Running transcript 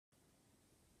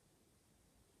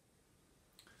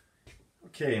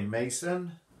Okay,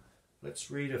 Mason,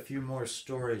 let's read a few more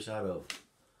stories out of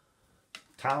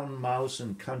Town Mouse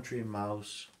and Country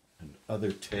Mouse and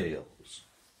Other Tales.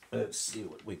 Let's see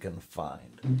what we can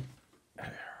find.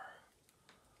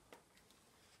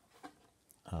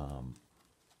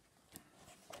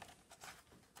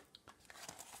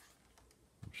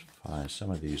 Some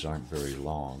of these aren't very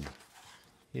long.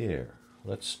 Here,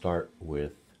 let's start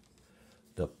with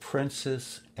The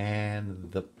Princess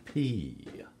and the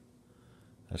Pea.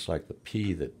 That's like the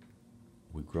pea that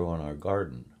we grow in our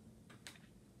garden.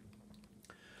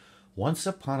 Once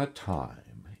upon a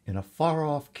time, in a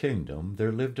far-off kingdom,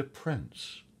 there lived a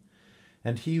prince,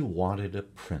 and he wanted a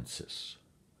princess.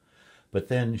 But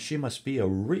then she must be a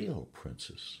real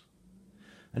princess,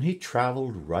 and he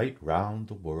traveled right round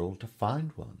the world to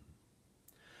find one.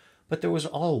 But there was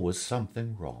always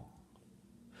something wrong.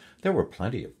 There were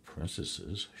plenty of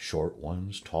princesses, short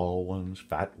ones, tall ones,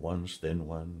 fat ones, thin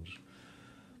ones.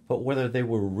 But whether they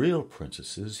were real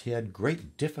princesses he had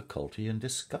great difficulty in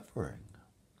discovering.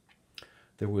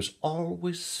 There was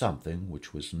always something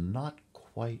which was not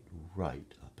quite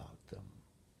right about them.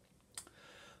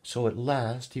 So at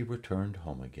last he returned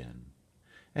home again,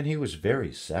 and he was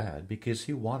very sad because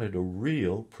he wanted a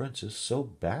real princess so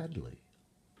badly.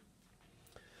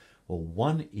 Well,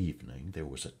 one evening there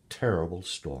was a terrible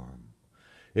storm.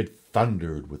 It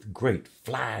thundered with great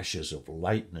flashes of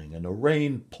lightning, and the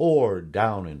rain poured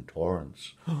down in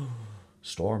torrents.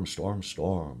 Storm, storm,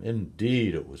 storm.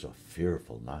 Indeed, it was a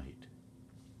fearful night.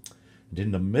 And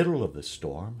in the middle of the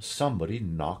storm, somebody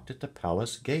knocked at the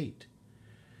palace gate,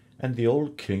 and the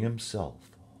old king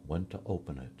himself went to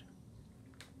open it.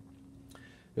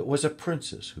 It was a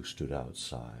princess who stood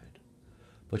outside,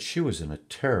 but she was in a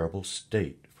terrible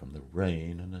state from the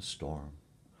rain and the storm.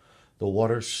 The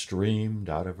water streamed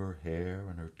out of her hair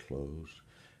and her clothes.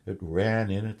 It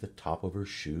ran in at the top of her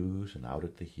shoes and out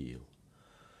at the heel.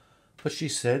 But she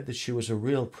said that she was a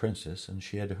real princess, and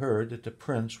she had heard that the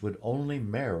prince would only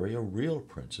marry a real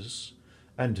princess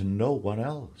and no one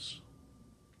else.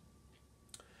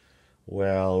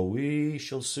 Well, we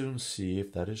shall soon see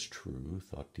if that is true,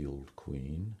 thought the old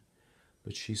queen,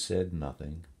 but she said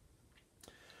nothing.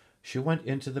 She went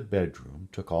into the bedroom,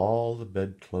 took all the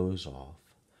bedclothes off,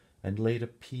 and laid a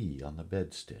pea on the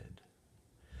bedstead.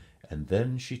 And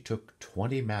then she took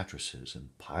 20 mattresses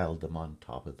and piled them on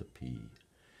top of the pea,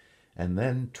 and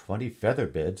then 20 feather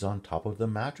beds on top of the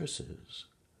mattresses.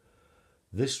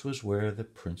 This was where the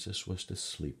princess was to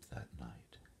sleep that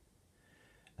night.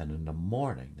 And in the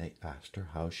morning they asked her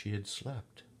how she had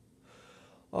slept.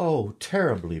 "Oh,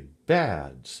 terribly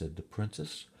bad," said the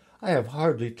princess. "I have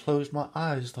hardly closed my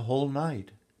eyes the whole night.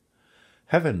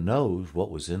 Heaven knows what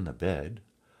was in the bed.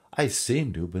 I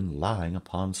seem to have been lying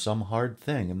upon some hard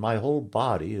thing, and my whole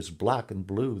body is black and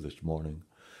blue this morning.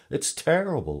 It's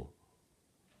terrible."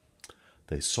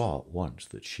 They saw at once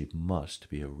that she must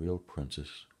be a real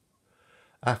princess.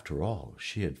 After all,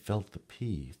 she had felt the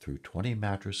pea through 20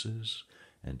 mattresses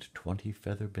and 20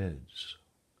 feather beds.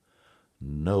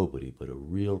 Nobody but a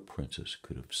real princess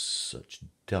could have such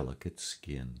delicate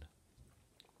skin.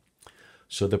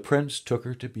 So the prince took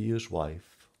her to be his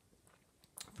wife,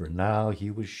 for now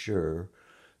he was sure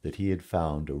that he had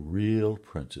found a real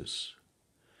princess,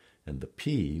 and the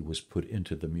pea was put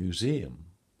into the museum,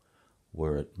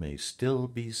 where it may still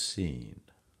be seen,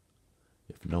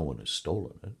 if no one has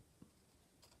stolen it.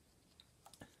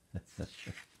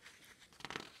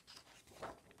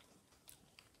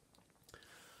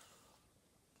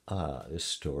 This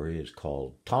story is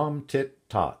called Tom Tit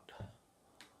Tot.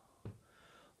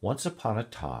 Once upon a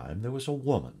time there was a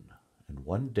woman, and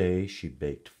one day she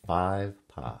baked 5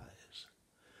 pies.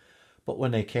 But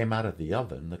when they came out of the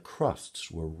oven, the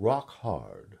crusts were rock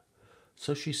hard.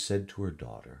 So she said to her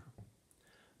daughter,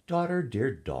 "Daughter,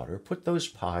 dear daughter, put those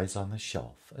pies on the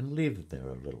shelf and leave them there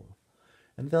a little,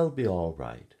 and they'll be all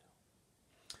right."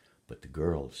 But the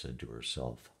girl said to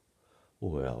herself,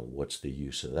 "Well, what's the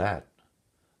use of that?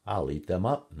 I'll eat them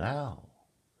up now."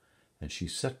 And she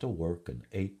set to work and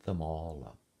ate them all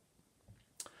up.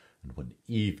 And when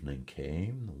evening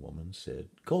came, the woman said,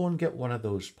 "Go and get one of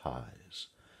those pies.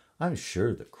 I'm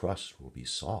sure the crust will be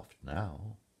soft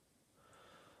now."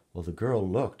 Well, the girl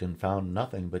looked and found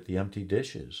nothing but the empty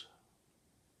dishes.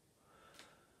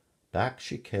 Back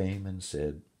she came and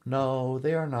said, "No,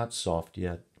 they are not soft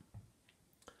yet."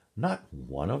 "Not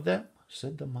one of them?"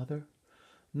 said the mother.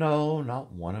 "No,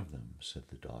 not one of them," said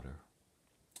the daughter.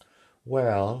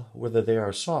 "Well, whether they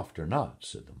are soft or not,"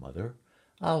 said the mother,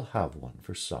 "I'll have one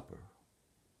for supper."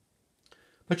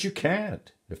 "But you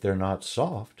can't, if they're not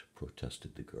soft,"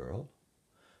 protested the girl.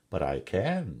 "But I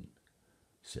can,"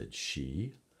 said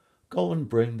she, Go and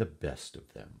bring the best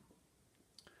of them."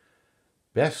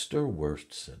 "Best or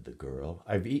worst," said the girl,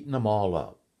 "I've eaten them all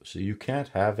up, so you can't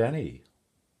have any."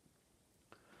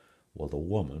 Well, the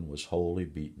woman was wholly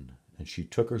beaten, and she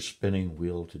took her spinning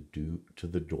wheel to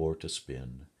the door to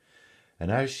spin,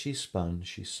 and as she spun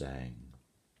she sang,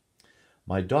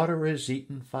 "My daughter has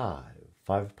eaten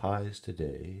five pies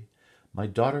today. My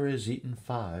daughter has eaten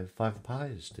five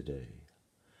pies today."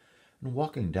 And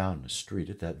walking down the street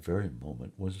at that very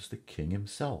moment was the king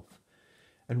himself,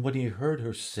 and when he heard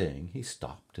her sing he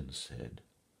stopped and said,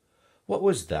 "What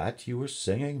was that you were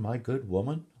singing, my good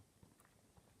woman?"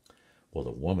 Well,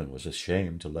 the woman was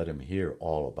ashamed to let him hear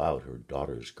all about her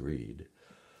daughter's greed,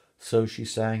 so she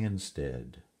sang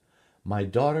instead, "My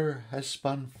daughter has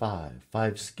spun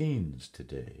five skeins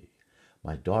today.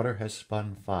 My daughter has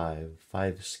spun five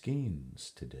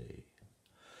skeins today."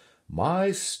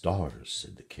 "My stars,"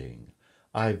 said the king,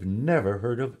 "I've never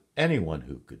heard of anyone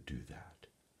who could do that.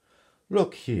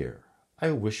 Look here,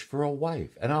 I wish for a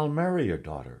wife, and I'll marry your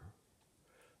daughter.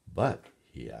 But,"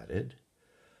 he added,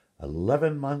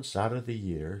 11 months out of the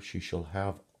year she shall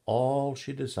have all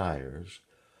she desires,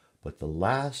 but the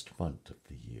last month of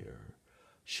the year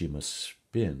she must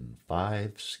spin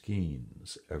 5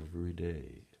 skeins every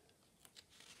day."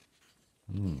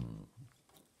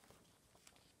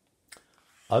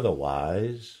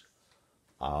 "Otherwise,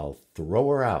 I'll throw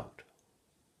her out."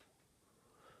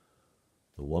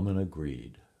 The woman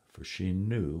agreed, for she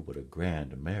knew what a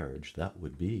grand marriage that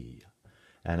would be.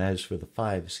 And as for the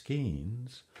 5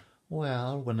 skeins,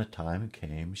 well, when the time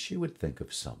came, she would think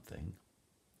of something.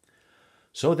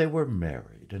 So they were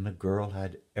married, and the girl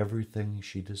had everything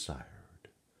she desired.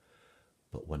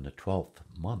 But when the 12th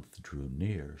month drew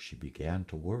near, she began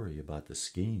to worry about the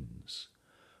skeins,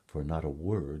 for not a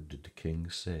word did the king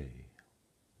say.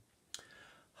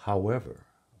 However,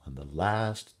 on the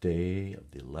last day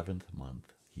of the 11th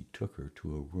month, he took her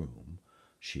to a room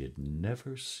she had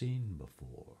never seen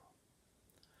before.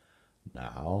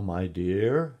 "Now, my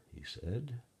dear," he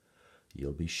said,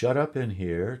 "you'll be shut up in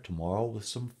here tomorrow with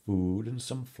some food and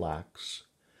some flax,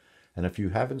 and if you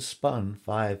haven't spun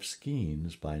 5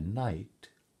 skeins by night,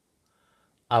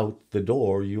 out the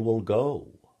door you will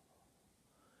go."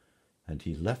 And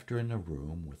he left her in a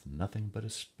room with nothing but a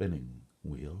spinning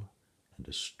wheel and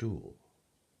a stool.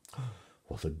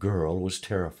 Well, the girl was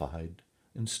terrified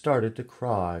and started to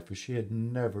cry, for she had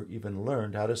never even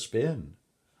learned how to spin.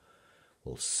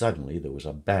 Well, suddenly there was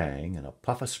a bang and a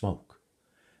puff of smoke,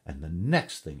 and the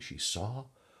next thing she saw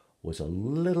was a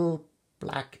little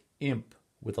black imp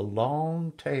with a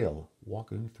long tail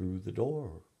walking through the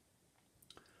door.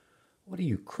 "What are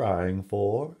you crying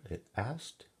for?" it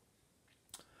asked.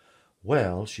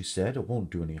 "Well," she said, "it won't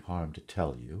do any harm to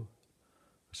tell you,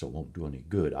 so it won't do any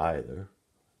good either."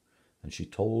 And she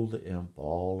told the imp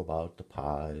all about the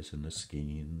pies and the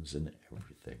skeins and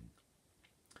everything.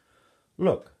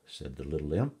 "Look," said the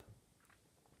little imp,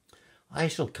 "I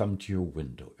shall come to your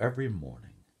window every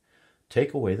morning,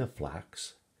 take away the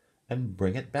flax, and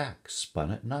bring it back spun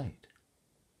at night."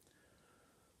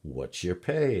 "What's your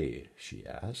pay?" she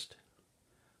asked.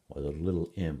 Well, the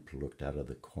little imp looked out of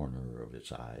the corner of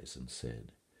its eyes and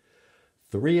said,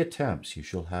 3 attempts you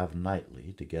shall have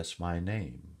nightly to guess my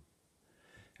name,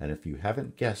 and if you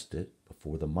haven't guessed it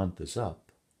before the month is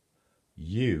up,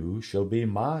 you shall be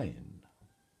mine."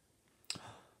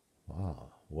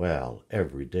 Well,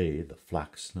 every day the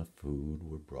flax and the food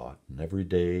were brought, and every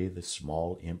day the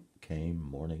small imp came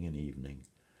morning and evening,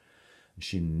 and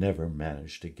she never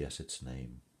managed to guess its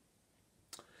name.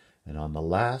 And on the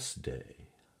last day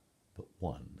but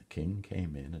one, the king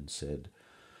came in and said,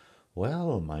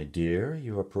 "Well, my dear,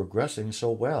 you are progressing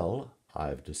so well,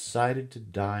 I've decided to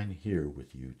dine here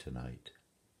with you tonight."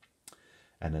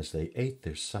 And as they ate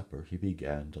their supper, he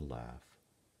began to laugh.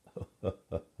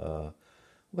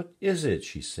 "What is it?"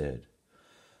 she said.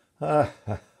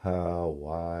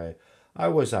 Why, I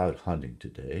was out hunting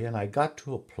today, and I got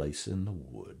to a place in the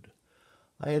wood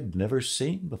I had never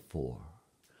seen before,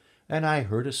 and I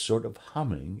heard a sort of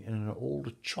humming in an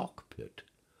old chalk pit.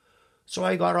 So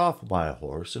I got off my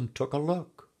horse and took a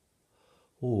look.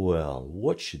 Well,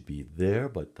 what should be there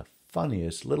but the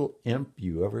funniest little imp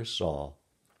you ever saw.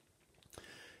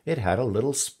 It had a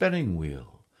little spinning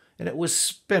wheel, and it was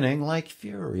spinning like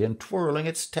fury and twirling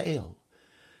its tail.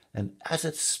 And as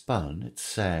it spun, it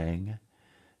sang,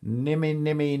 "Nimmy,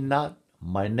 nimmy, not,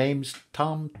 my name's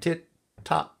Tom Tit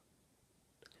Tot."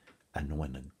 And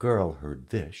when the girl heard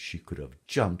this, she could have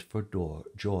jumped for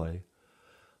joy,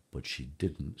 but she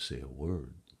didn't say a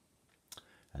word.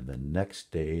 And the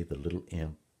next day the little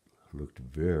imp looked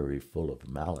very full of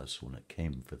malice when it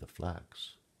came for the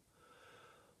flax.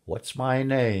 "What's my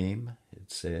name?"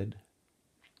 it said.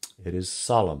 "It is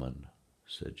Solomon,"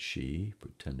 said she,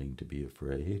 pretending to be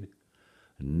afraid.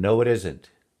 "No, it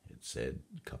isn't," it said,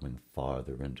 coming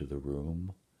farther into the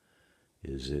room.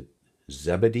 "Is it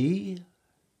Zebedee?"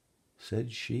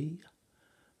 said she.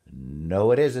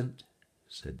 "No, it isn't,"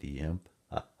 said the imp,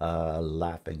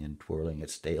 laughing and twirling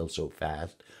its tail so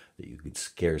fast that you could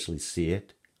scarcely see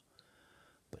it.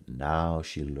 But now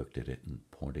she looked at it and,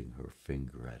 pointing her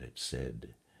finger at it,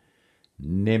 said,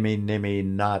 "Nimmy, nimmy,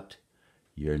 not,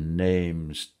 your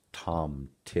name's Tom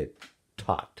Tit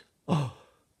Tot." Oh,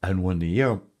 and when the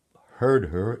imp heard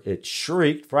her, it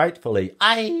shrieked frightfully,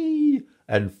 "Aye!"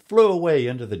 and flew away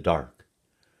into the dark,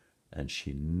 and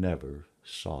she never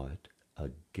saw it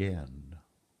again.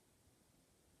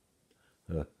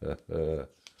 The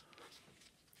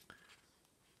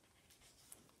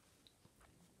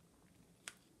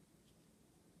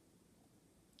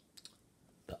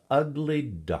Ugly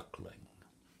Duckling.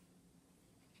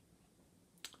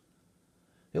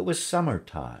 It was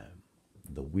summertime.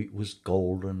 The wheat was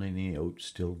golden and the oats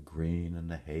still green,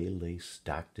 and the hay lay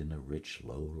stacked in the rich,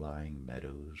 low-lying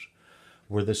meadows,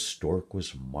 where the stork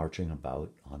was marching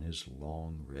about on his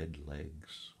long red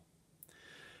legs.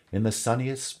 In the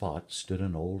sunniest spot stood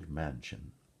an old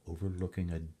mansion overlooking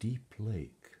a deep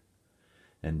lake,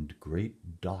 and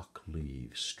great dock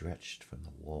leaves stretched from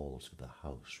the walls of the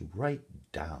house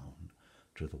right down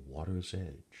to the water's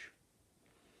edge.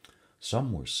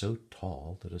 Some were so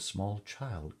tall that a small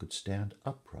child could stand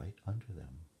upright under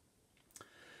them.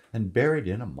 And buried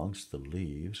in amongst the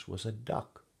leaves was a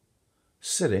duck,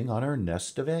 sitting on her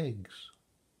nest of eggs.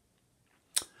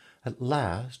 At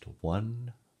last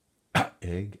one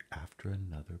egg after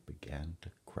another began to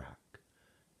crack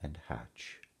and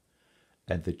hatch,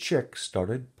 and the chicks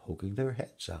started poking their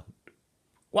heads out.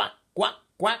 "Quack, quack,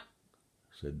 quack,"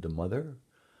 said the mother.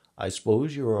 "I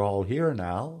suppose you are all here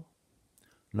now."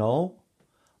 "No,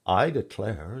 I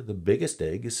declare the biggest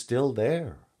egg is still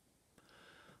there."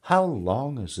 "How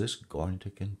long is this going to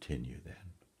continue,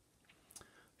 then?"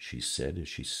 she said as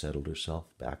she settled herself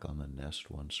back on the nest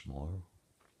once more.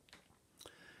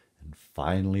 And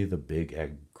finally the big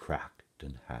egg cracked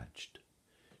and hatched.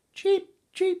 "Cheep,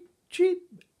 cheep,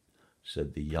 cheep,"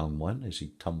 said the young one as he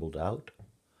tumbled out.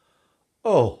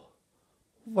 "Oh,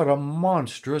 what a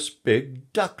monstrous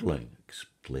big duckling!"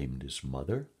 exclaimed his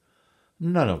mother.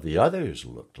 "None of the others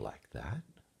looked like that."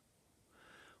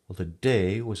 Well, the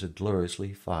day was a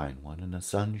gloriously fine one, and the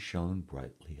sun shone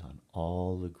brightly on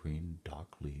all the green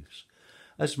dock leaves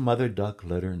as Mother Duck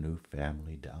led her new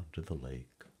family down to the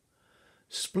lake.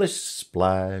 Splish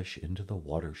splash into the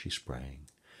water she sprang,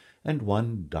 and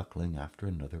one duckling after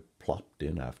another plopped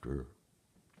in after her.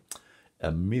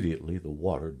 Immediately the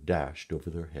water dashed over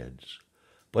their heads,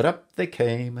 but up they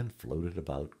came and floated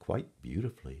about quite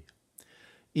beautifully.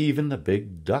 Even the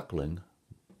big duckling,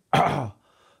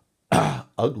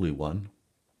 ugly one,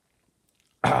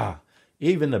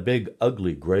 even the big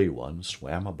ugly gray one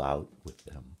swam about with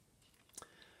them.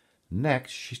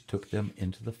 Next she took them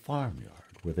into the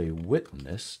farmyard, where they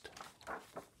witnessed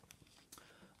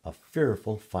a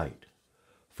fearful fight,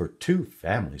 for two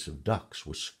families of ducks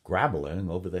were scrabbling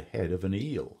over the head of an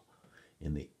eel.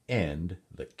 In the end,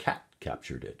 the cat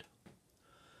captured it.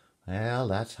 "Well,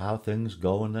 that's how things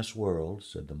go in this world,"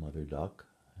 said the mother duck,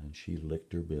 and she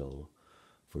licked her bill,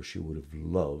 for she would have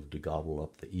loved to gobble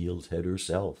up the eel's head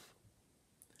herself.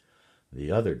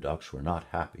 The other ducks were not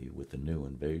happy with the new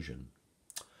invasion.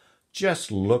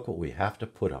 "Just look what we have to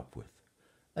put up with,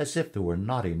 as if there were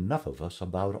not enough of us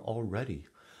about already.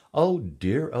 Oh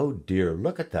dear,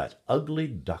 look at that ugly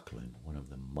duckling," one of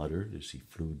them muttered as he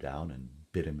flew down and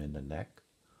bit him in the neck.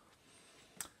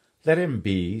 "Let him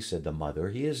be," said the mother.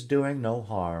 "He is doing no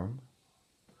harm."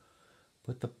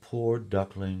 But the poor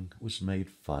duckling was made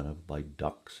fun of by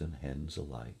ducks and hens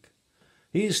alike.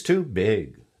 "He's too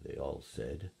big," they all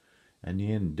said, and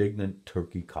the indignant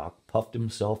turkey cock puffed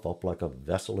himself up like a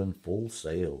vessel in full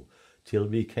sail, till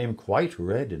he became quite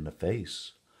red in the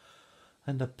face.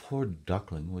 And the poor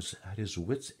duckling was at his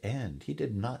wit's end. He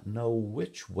did not know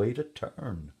which way to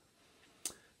turn.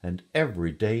 And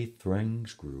every day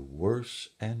things grew worse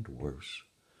and worse.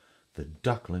 The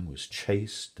duckling was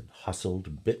chased and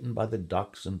hustled, bitten by the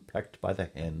ducks and pecked by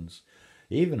the hens.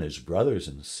 Even his brothers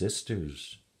and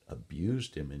sisters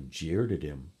abused him and jeered at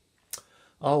him.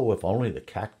 "Oh, if only the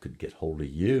cat could get hold of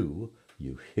you,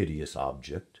 you hideous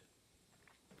object."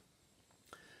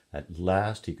 At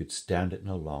last he could stand it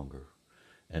no longer,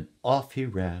 and off he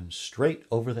ran straight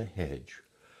over the hedge,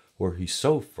 where he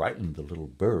so frightened the little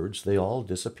birds they all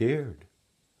disappeared.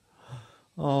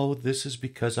 "Oh, this is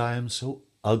because I am so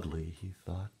ugly," he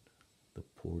thought, the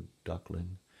poor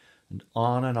duckling,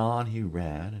 and on he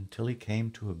ran until he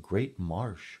came to a great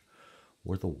marsh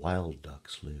where the wild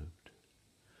ducks lived.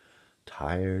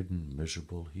 Tired and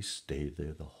miserable, he stayed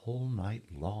there the whole night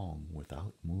long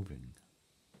without moving.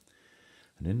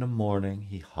 And in the morning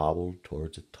he hobbled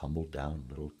towards a tumble-down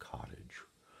little cottage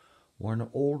where an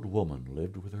old woman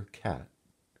lived with her cat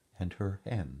and her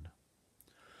hen.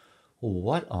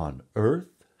 "What on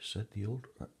earth?" said the old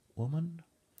woman.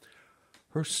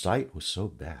 Her sight was so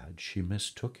bad she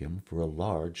mistook him for a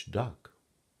large duck.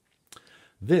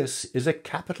 "This is a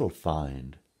capital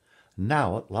find.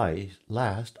 Now at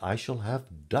last I shall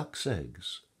have duck's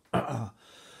eggs." The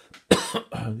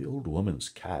old woman's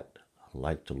cat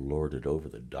liked to lord it over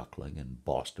the duckling and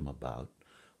bossed him about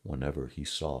whenever he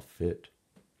saw fit.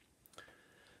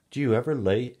 "Do you ever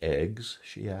lay eggs?"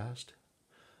 she asked.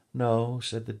 "No,"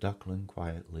 said the duckling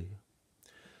quietly.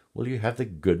 "Will you have the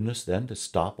goodness then to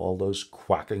stop all those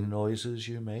quacking noises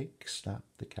you make?"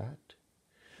 snapped the cat.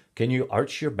 "Can you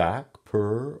arch your back,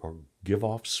 purr, or give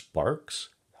off sparks?"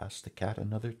 asked the cat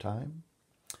another time.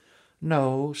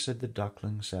 "No," said the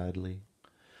duckling sadly.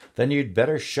 "Then you'd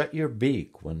better shut your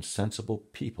beak when sensible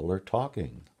people are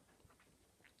talking."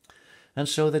 And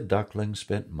so the duckling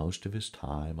spent most of his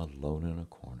time alone in a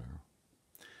corner.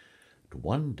 And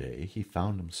one day he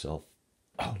found himself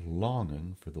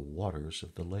longing for the waters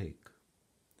of the lake.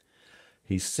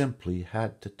 He simply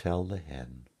had to tell the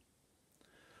hen.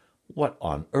 "What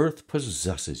on earth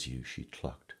possesses you?" she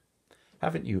clucked.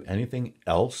 "Haven't you anything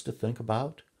else to think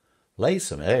about? Lay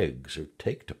some eggs or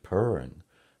take to purring,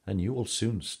 and you will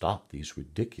soon stop these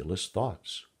ridiculous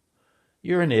thoughts.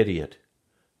 You're an idiot.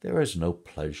 There is no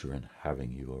pleasure in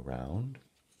having you around."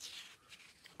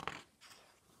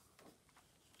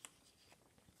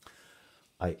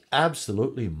 "I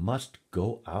absolutely must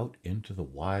go out into the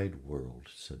wide world,"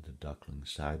 said the duckling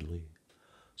sadly.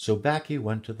 So back he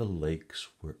went to the lakes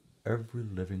where every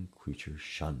living creature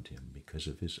shunned him because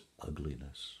of his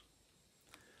ugliness.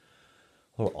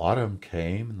 Well, autumn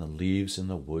came, and the leaves in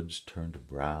the woods turned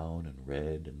brown and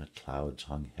red, and the clouds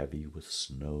hung heavy with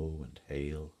snow and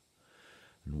hail.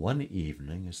 And one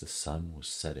evening, as the sun was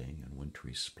setting in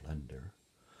wintry splendor,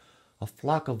 a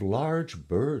flock of large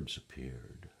birds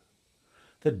appeared.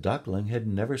 The duckling had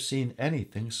never seen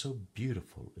anything so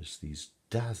beautiful as these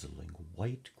dazzling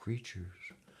white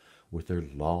creatures with their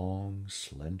long,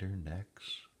 slender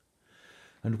necks.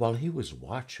 And while he was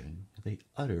watching, they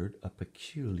uttered a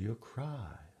peculiar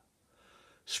cry,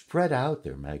 spread out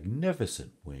their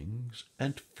magnificent wings,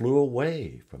 and flew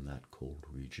away from that cold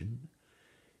region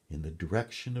in the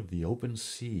direction of the open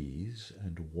seas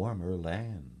and warmer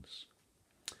lands.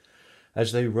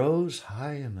 As they rose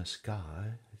high in the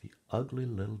sky, the ugly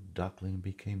little duckling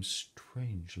became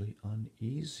strangely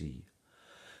uneasy.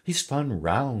 He spun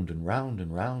round and round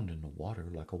and round in the water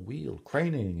like a wheel,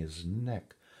 craning his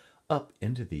neck up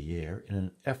into the air in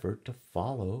an effort to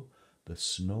follow the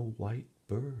snow-white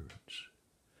birds.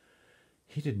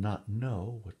 He did not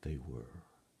know what they were,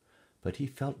 but he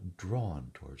felt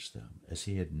drawn towards them as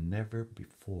he had never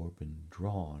before been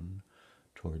drawn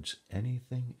towards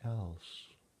anything else.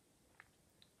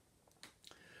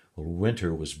 Well,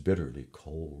 winter was bitterly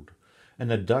cold, and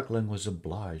the duckling was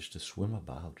obliged to swim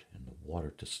about in the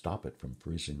water to stop it from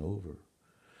freezing over.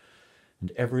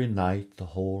 And every night the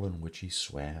hole in which he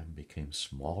swam became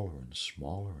smaller and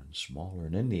smaller and smaller,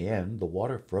 and in the end the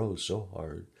water froze so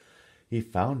hard he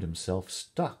found himself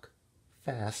stuck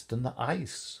fast in the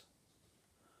ice.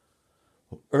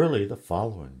 Well, early the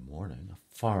following morning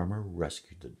a farmer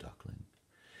rescued the duckling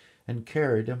and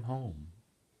carried him home.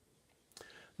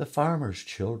 The farmer's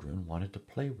children wanted to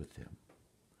play with him,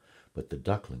 but the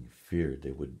duckling feared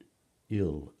they would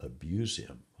ill abuse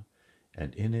him,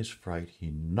 and in his fright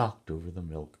he knocked over the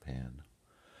milk pan.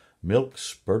 Milk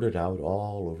spurted out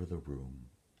all over the room,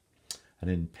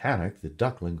 and in panic the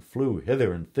duckling flew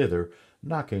hither and thither,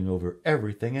 knocking over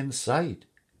everything in sight.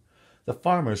 The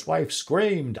farmer's wife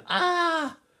screamed,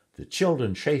 "Ah!" The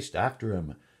children chased after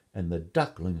him, and the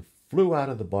duckling flew out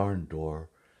of the barn door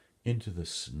into the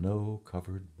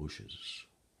snow-covered bushes.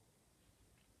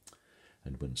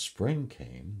 And when spring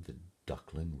came, the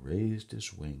duckling raised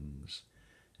his wings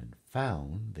and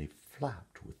found they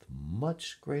flapped with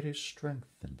much greater strength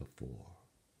than before.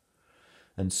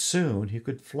 And soon he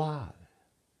could fly.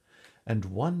 And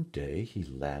one day he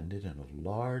landed in a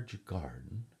large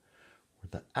garden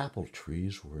where the apple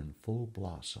trees were in full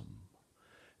blossom,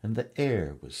 and the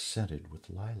air was scented with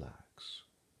lilacs.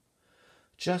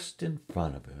 Just in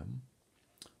front of him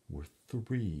were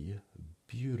 3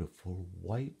 beautiful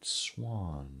white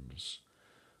swans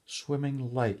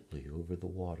swimming lightly over the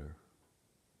water.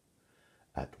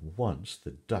 At once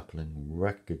the duckling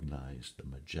recognized the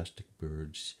majestic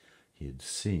birds he had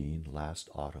seen last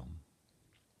autumn.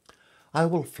 "I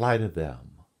will fly to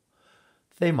them.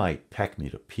 They might peck me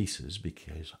to pieces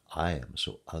because I am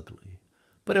so ugly,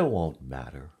 but it won't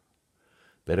matter.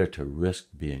 Better to risk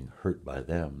being hurt by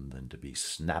them than to be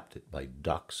snapped at by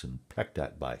ducks and pecked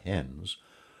at by hens,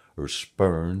 or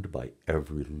spurned by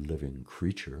every living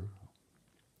creature."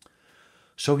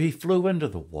 So he flew into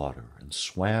the water and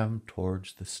swam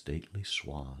towards the stately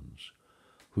swans,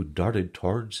 who darted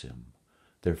towards him,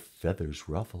 their feathers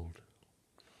ruffled.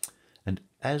 And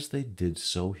as they did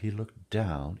so, he looked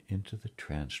down into the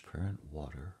transparent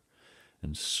water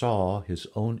and saw his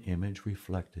own image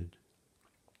reflected.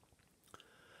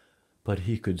 But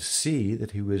he could see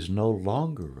that he was no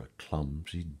longer a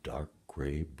clumsy, dark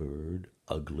gray bird,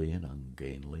 ugly and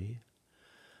ungainly.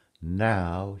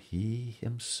 Now he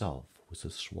himself was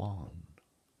a swan.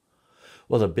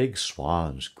 Well, the big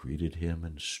swans greeted him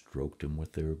and stroked him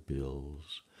with their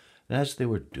bills, and as they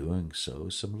were doing so,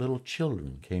 some little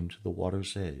children came to the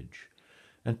water's edge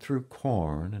and threw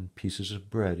corn and pieces of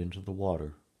bread into the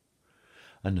water.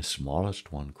 And the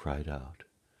smallest one cried out,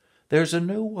 "There's a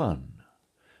new one!"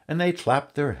 And they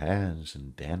clapped their hands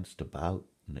and danced about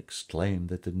and exclaimed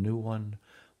that the new one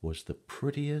was the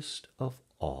prettiest of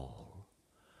all.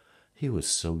 He was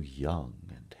so young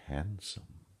and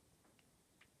handsome.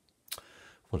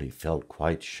 Well, he felt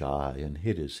quite shy and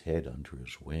hid his head under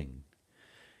his wing.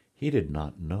 He did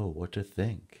not know what to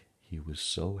think. He was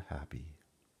so happy.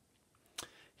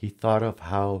 He thought of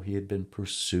how he had been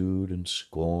pursued and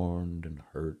scorned and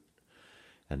hurt,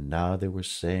 and now they were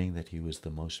saying that he was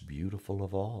the most beautiful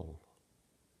of all.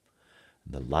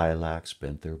 And the lilacs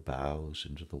bent their boughs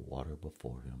into the water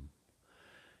before him,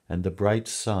 and the bright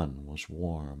sun was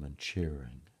warm and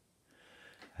cheering,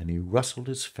 and he rustled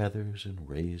his feathers and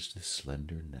raised his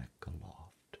slender neck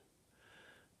aloft.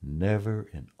 Never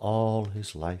in all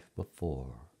his life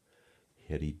before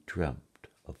had he dreamt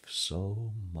of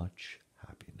so much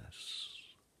happiness.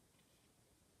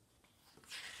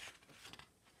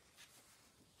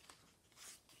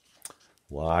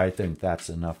 Well, I think that's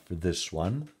enough for this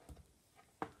one.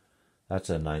 That's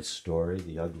a nice story,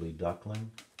 The Ugly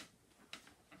Duckling.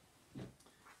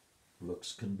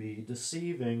 Looks can be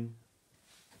deceiving.